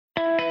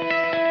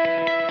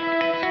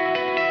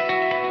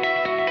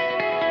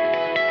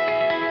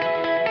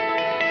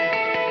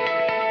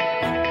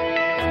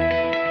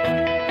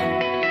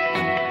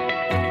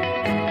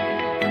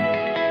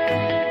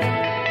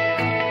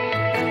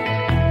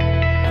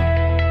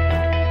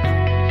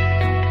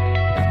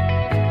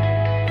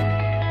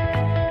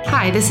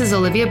Hi, this is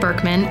Olivia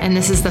Berkman, and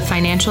this is the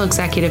Financial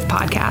Executive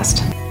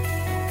Podcast.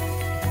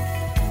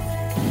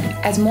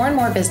 As more and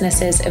more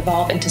businesses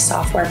evolve into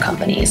software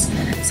companies,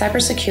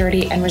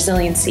 cybersecurity and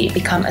resiliency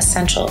become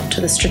essential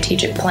to the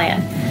strategic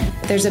plan.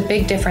 There's a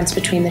big difference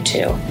between the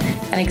two,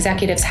 and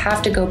executives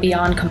have to go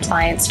beyond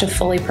compliance to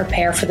fully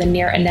prepare for the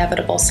near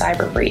inevitable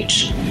cyber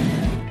breach.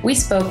 We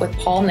spoke with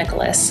Paul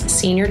Nicholas,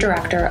 Senior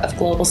Director of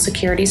Global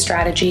Security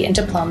Strategy and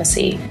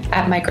Diplomacy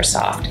at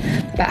Microsoft,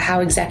 about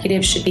how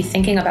executives should be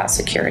thinking about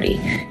security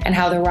and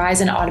how the rise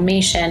in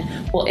automation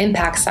will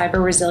impact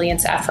cyber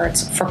resilience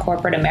efforts for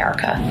corporate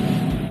America.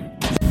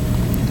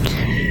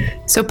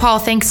 So Paul,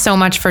 thanks so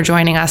much for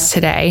joining us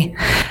today.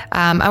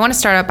 I want to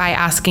start out by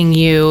asking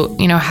you,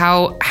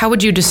 how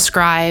would you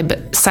describe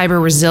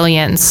cyber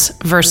resilience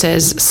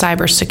versus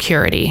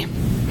cybersecurity?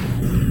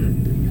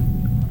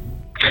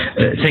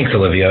 Thanks,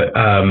 Olivia.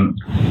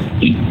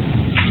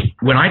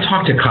 When I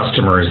talk to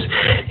customers,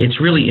 it's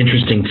really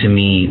interesting to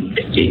me.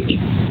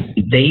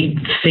 They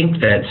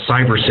think that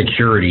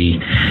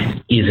cybersecurity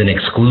is an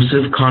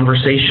exclusive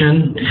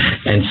conversation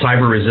and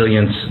cyber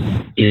resilience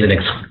is an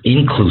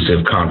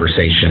inclusive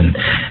conversation.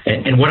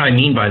 And what I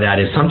mean by that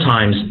is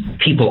sometimes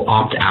people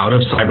opt out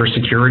of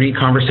cybersecurity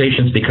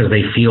conversations because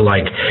they feel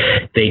like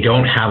they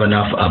don't have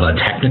enough of a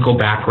technical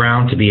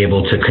background to be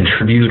able to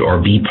contribute or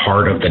be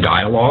part of the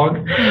dialogue,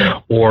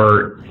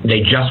 or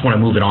they just want to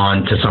move it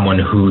on to someone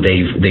who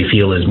they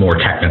feel is more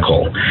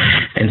technical.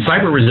 And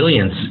cyber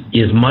resilience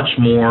is much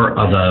more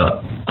of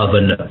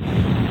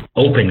an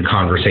open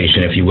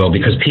conversation, if you will,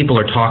 because people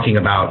are talking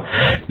about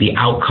the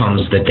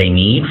outcomes that they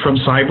need from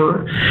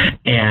cyber,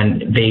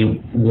 and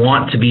they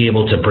want to be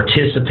able to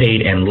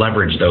participate and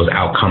leverage those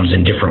outcomes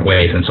in different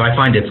ways. And so I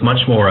find it's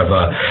much more of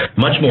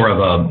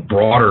a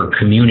broader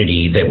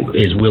community that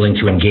is willing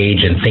to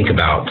engage and think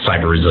about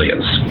cyber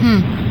resilience.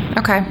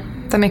 Okay,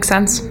 that makes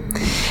sense.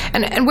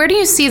 And where do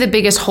you see the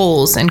biggest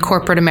holes in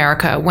corporate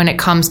America when it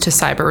comes to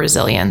cyber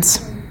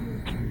resilience?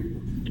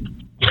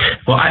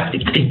 Well,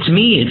 to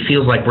me, it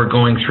feels like we're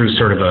going through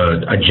sort of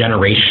a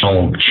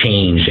generational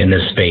change in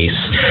this space.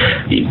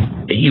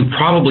 You've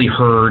probably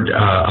heard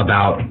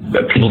about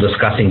people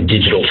discussing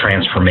digital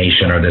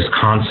transformation, or this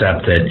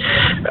concept that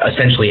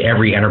essentially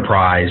every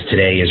enterprise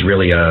today is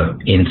really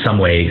in some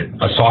way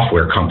a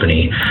software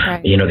company.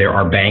 Right. There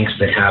are banks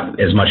that have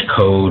as much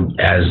code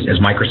as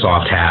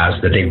Microsoft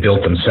has that they've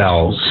built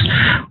themselves,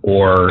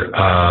 or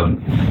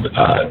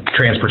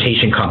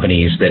transportation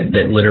companies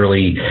that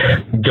literally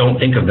don't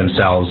think of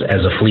themselves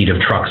as a fleet of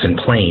trucks and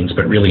planes,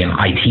 but really an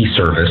IT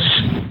service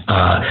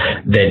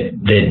that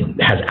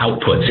has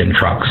outputs in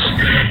trucks.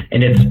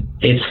 And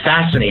it's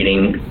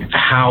fascinating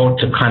how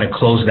to kind of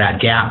close that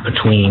gap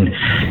between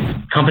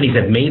companies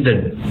that made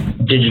the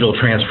digital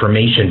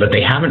transformation, but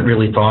they haven't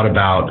really thought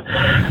about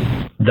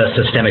the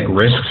systemic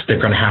risks they're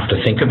going to have to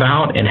think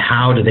about, and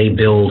how do they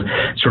build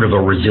sort of a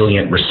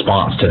resilient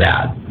response to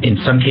that. In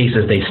some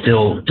cases, they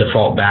still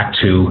default back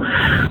to,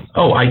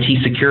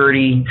 IT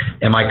security,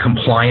 am I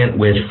compliant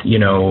with,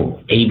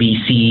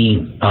 ABC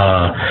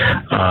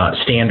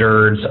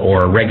standards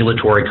or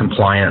regulatory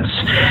compliance?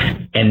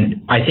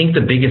 And I think the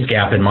biggest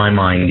gap in my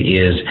mind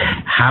is,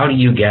 how do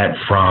you get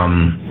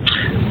from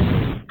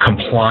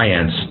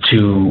compliance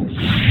to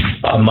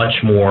a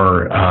much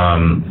more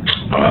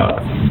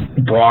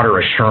broader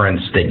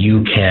assurance that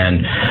you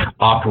can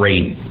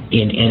operate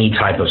in any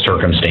type of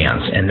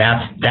circumstance? And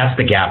that's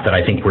the gap that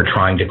I think we're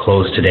trying to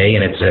close today.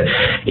 And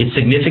it's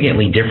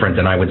significantly different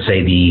than, I would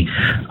say, the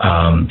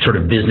sort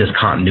of business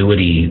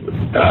continuity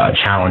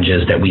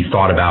challenges that we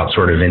thought about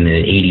sort of in the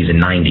 80s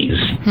and 90s.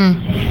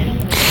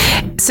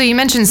 So you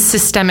mentioned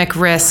systemic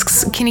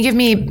risks. Can you give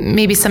me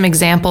maybe some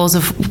examples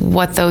of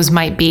what those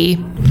might be?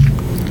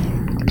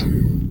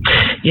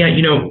 Yeah,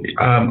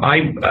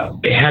 I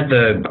had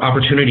the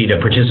opportunity to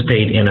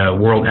participate in a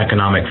World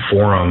Economic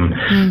Forum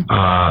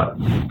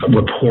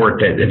report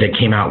that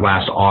came out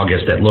last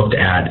August that looked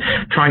at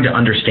trying to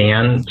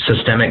understand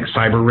systemic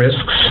cyber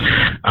risks.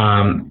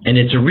 And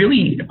it's a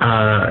really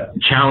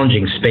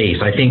challenging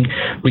space. I think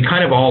we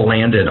kind of all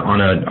landed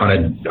on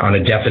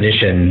a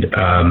definition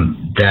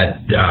that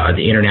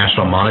the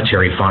International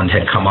Monetary Fund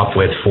had come up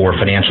with for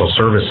financial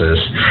services.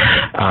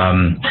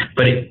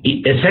 But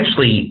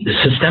essentially,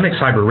 systemic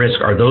cyber risk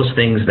are those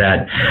things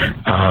that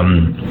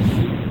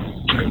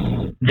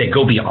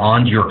go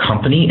beyond your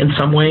company in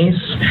some ways.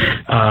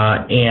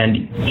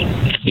 And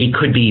it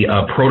could be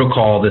a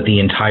protocol that the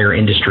entire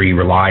industry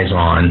relies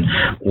on,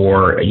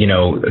 or,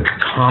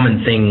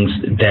 common things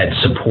that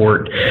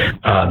support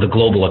the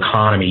global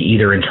economy,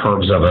 either in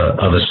terms of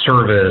a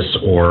service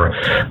or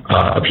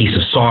a piece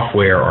of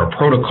software or a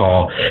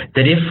protocol,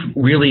 that if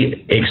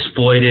really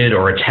exploited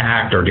or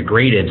attacked or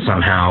degraded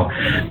somehow,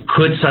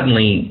 could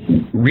suddenly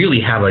really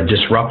have a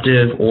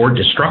disruptive or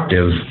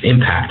destructive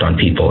impact on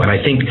people. And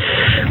I think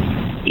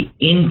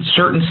in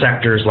certain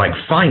sectors like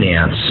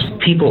finance,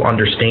 people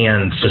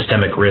understand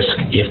systemic risk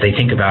if they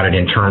think about it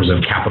in terms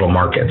of capital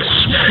markets.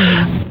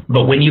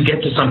 But when you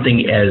get to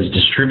something as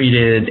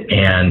distributed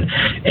and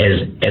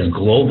as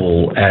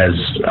global as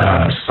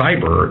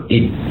cyber,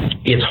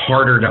 it's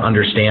harder to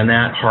understand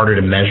that, harder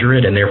to measure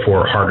it, and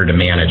therefore harder to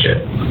manage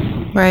it.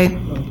 Right.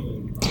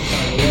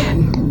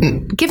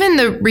 Given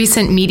the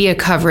recent media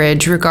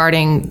coverage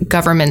regarding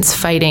governments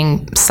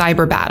fighting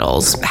cyber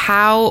battles,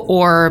 how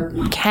or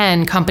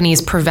can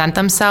companies prevent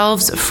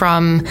themselves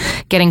from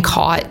getting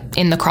caught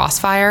in the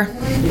crossfire?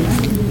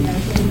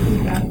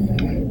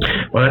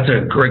 Well, that's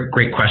a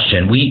great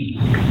question. We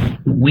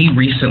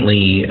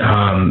recently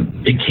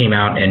it came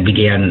out and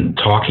began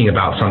talking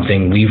about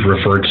something we've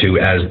referred to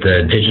as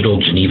the Digital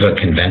Geneva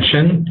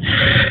Convention.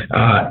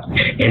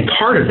 And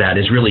part of that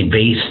is really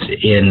based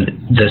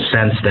in the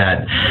sense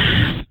that,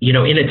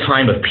 in a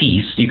time of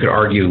peace, you could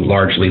argue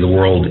largely the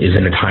world is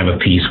in a time of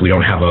peace. We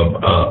don't have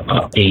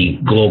a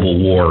global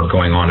war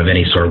going on of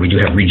any sort. We do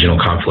have regional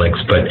conflicts,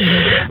 but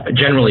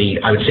generally,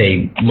 I would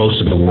say most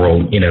of the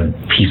world in a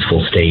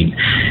peaceful state.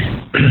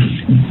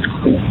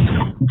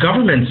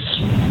 Governments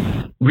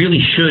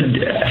really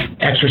should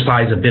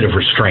exercise a bit of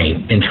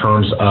restraint in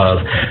terms of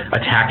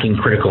attacking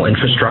critical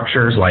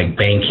infrastructures like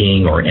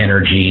banking or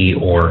energy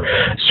or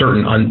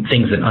certain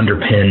things that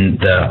underpin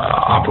the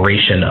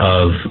operation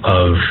of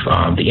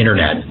the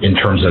internet in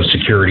terms of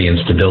security and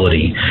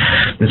stability.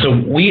 And so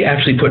we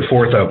actually put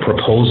forth a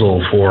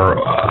proposal for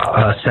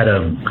a set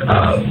of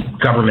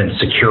government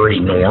security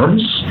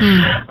norms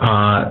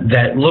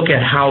that look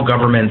at how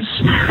governments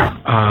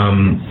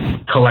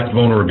collect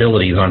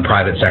vulnerabilities on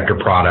private sector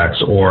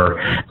products, or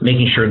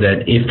making sure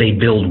that if they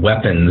build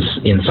weapons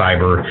in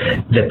cyber,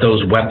 that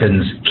those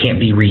weapons can't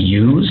be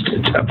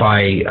reused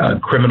by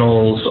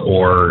criminals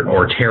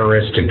or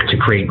terrorists to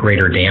create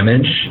greater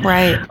damage,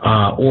 right?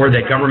 Or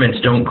that governments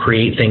don't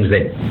create things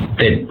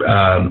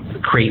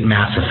that create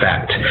mass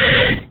effect.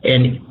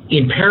 And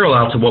in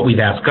parallel to what we've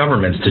asked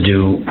governments to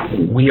do,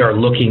 we are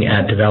looking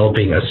at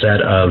developing a set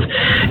of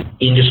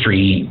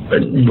industry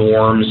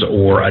norms,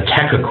 or a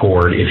tech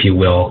accord, if you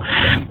will,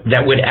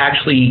 that would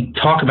actually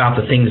talk about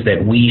the things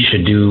that we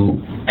should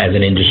do as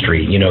an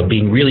industry.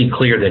 Being really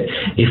clear that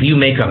if you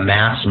make a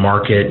mass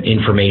market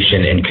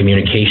information and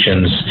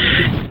communications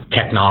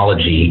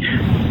technology,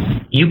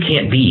 you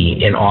can't be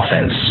in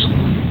offense.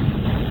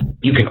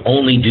 You can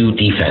only do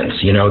defense.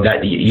 That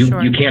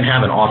you can't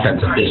have an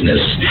offensive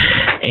business.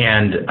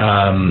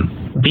 And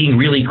being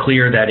really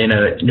clear that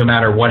no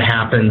matter what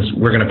happens,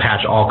 we're going to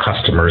patch all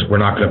customers. We're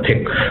not going to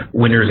pick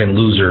winners and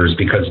losers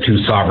because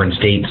two sovereign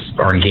states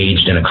are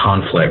engaged in a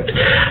conflict,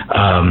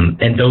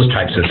 and those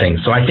types of things.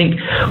 So I think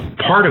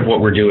part of what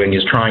we're doing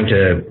is trying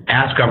to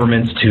ask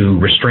governments to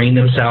restrain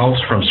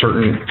themselves from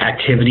certain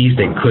activities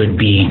that could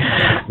be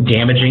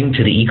damaging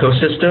to the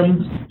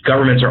ecosystem.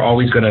 Governments are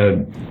always going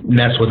to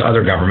mess with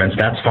other governments.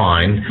 That's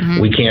fine.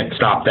 We can't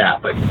stop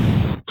that, but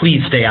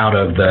please stay out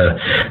of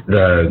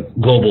the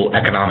global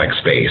economic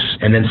space.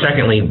 And then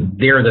secondly,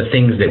 there are the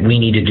things that we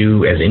need to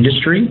do as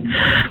industry.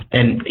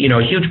 And,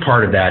 a huge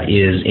part of that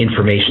is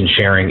information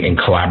sharing and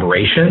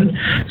collaboration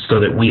so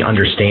that we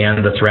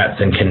understand the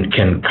threats and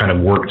can kind of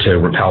work to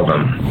repel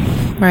them.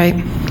 Right.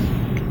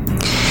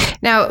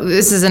 Now,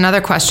 this is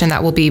another question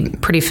that will be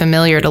pretty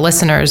familiar to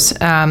listeners.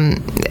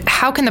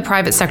 How can the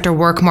private sector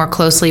work more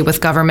closely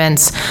with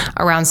governments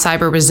around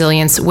cyber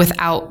resilience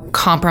without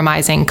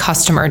compromising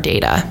customer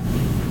data?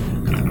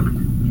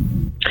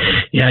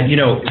 Yeah,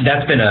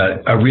 that's been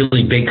a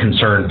really big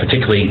concern,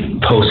 particularly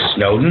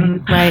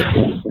post-Snowden. Right.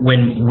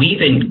 When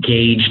we've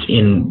engaged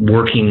in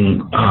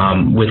working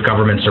with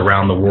governments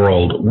around the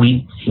world,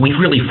 we've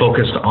really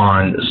focused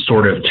on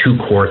sort of two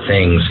core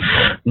things.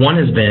 One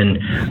has been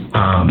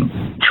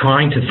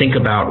trying to think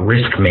about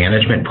risk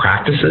management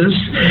practices.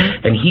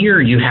 And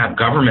here you have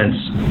governments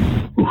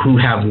who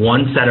have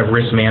one set of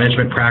risk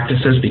management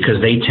practices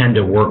because they tend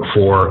to work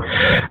for,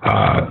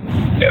 how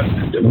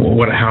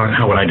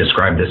would I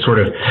describe this? Sort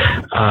of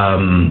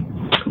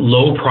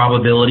low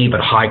probability but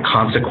high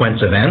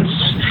consequence events.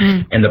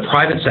 And the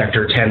private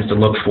sector tends to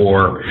look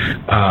for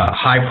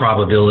high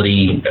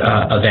probability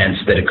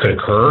events that it could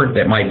occur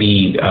that might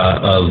be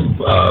of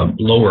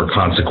lower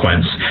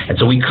consequence. And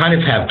so we kind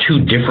of have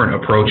two different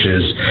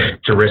approaches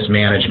to risk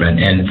management.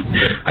 And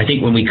I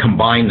think when we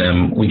combine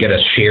them, we get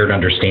a shared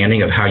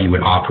understanding of how you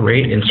would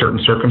operate in certain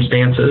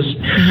circumstances.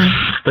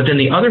 But then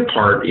the other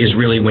part is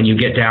really when you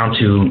get down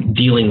to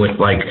dealing with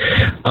like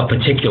a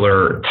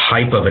particular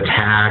type of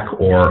attack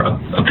or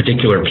a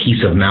particular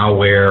piece of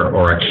malware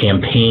or a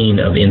campaign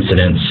of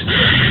incidents,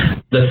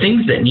 the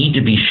things that need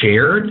to be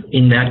shared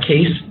in that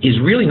case is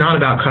really not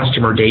about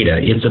customer data.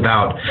 It's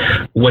about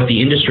what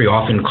the industry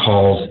often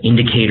calls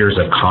indicators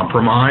of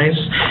compromise.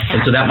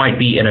 And so that might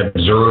be an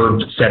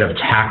observed set of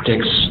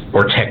tactics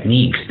or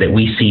techniques that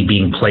we see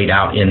being played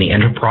out in the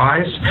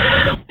enterprise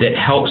that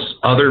helps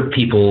other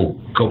people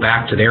go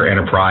back to their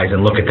enterprise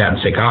and look at that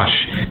and say, gosh,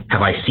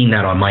 have I seen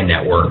that on my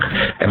network?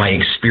 Am I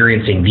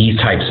experiencing these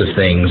types of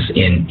things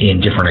in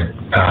different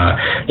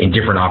in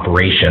different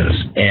operations.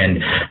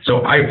 And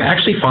so I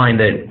actually find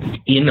that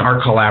in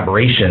our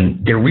collaboration,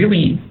 there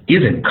really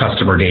isn't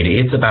customer data.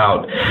 It's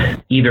about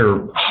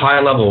either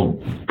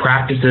high-level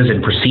practices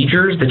and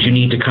procedures that you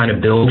need to kind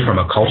of build from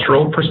a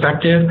cultural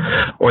perspective,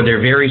 or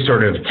they're very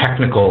sort of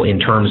technical in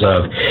terms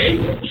of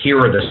here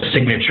are the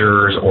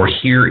signatures, or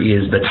here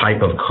is the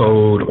type of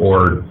code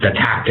or the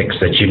tactics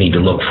that you need to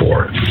look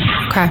for.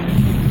 Okay.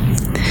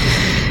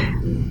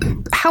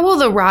 How will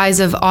the rise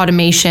of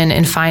automation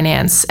in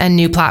finance and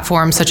new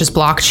platforms such as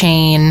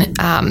blockchain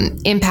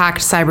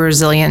impact cyber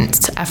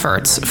resilience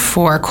efforts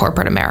for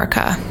corporate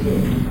America?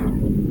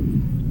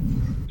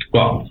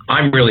 Well,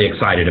 I'm really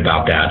excited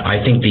about that.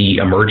 I think the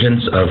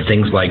emergence of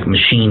things like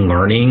machine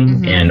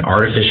learning and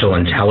artificial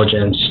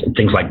intelligence,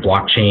 things like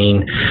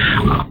blockchain,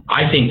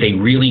 I think they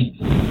really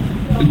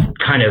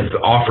kind of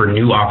offer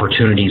new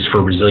opportunities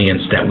for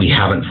resilience that we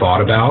haven't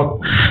thought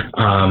about.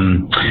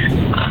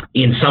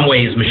 In some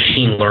ways,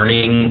 machine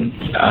learning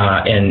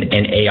and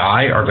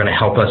AI are going to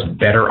help us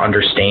better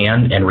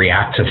understand and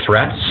react to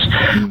threats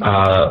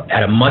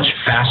at a much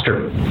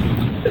faster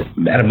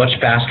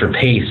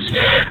pace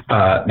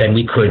than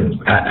we could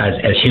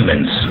as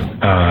humans.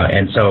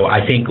 And so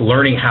I think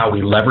learning how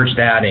we leverage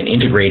that and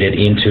integrate it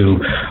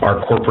into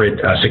our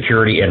corporate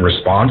security and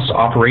response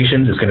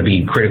operations is going to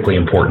be critically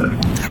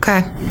important.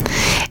 Okay.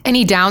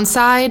 Any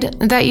downside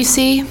that you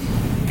see?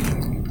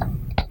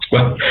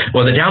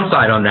 Well, the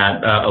downside on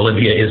that,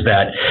 Olivia, is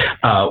that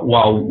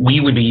while we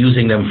would be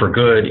using them for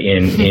good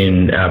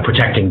in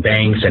protecting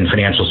banks and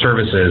financial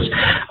services,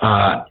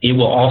 it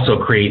will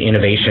also create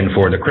innovation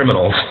for the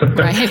criminals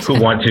who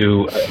want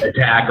to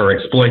attack or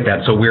exploit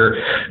that. So we're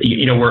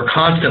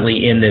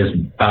constantly in this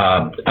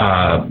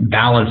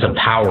balance of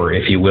power,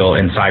 if you will,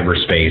 in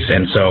cyberspace.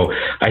 And so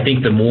I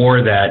think the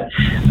more that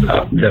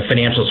the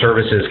financial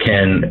services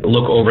can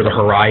look over the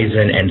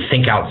horizon and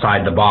think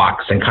outside the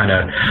box and kind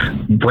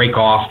of break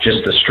off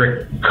just the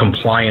strict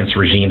compliance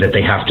regime that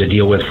they have to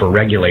deal with for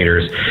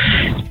regulators,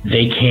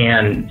 they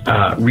can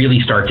really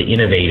start to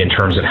innovate in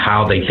terms of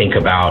how they think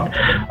about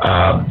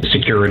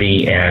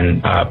security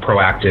and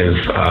proactive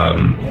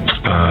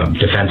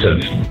defensive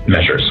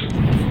measures.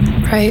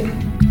 Right.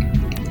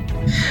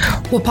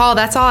 Well, Paul,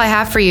 that's all I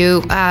have for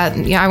you.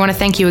 I want to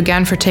thank you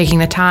again for taking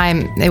the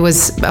time. It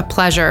was a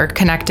pleasure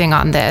connecting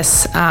on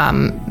this.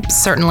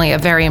 Certainly a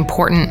very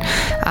important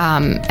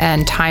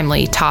and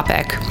timely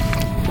topic.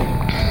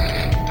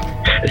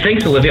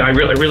 Thanks, Olivia. I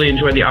really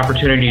enjoyed the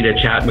opportunity to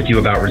chat with you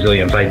about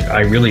resilience.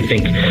 I really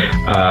think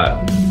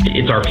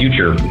it's our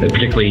future,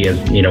 particularly as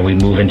we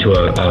move into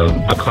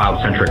a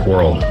cloud-centric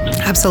world.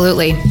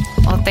 Absolutely.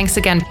 Well, thanks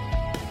again.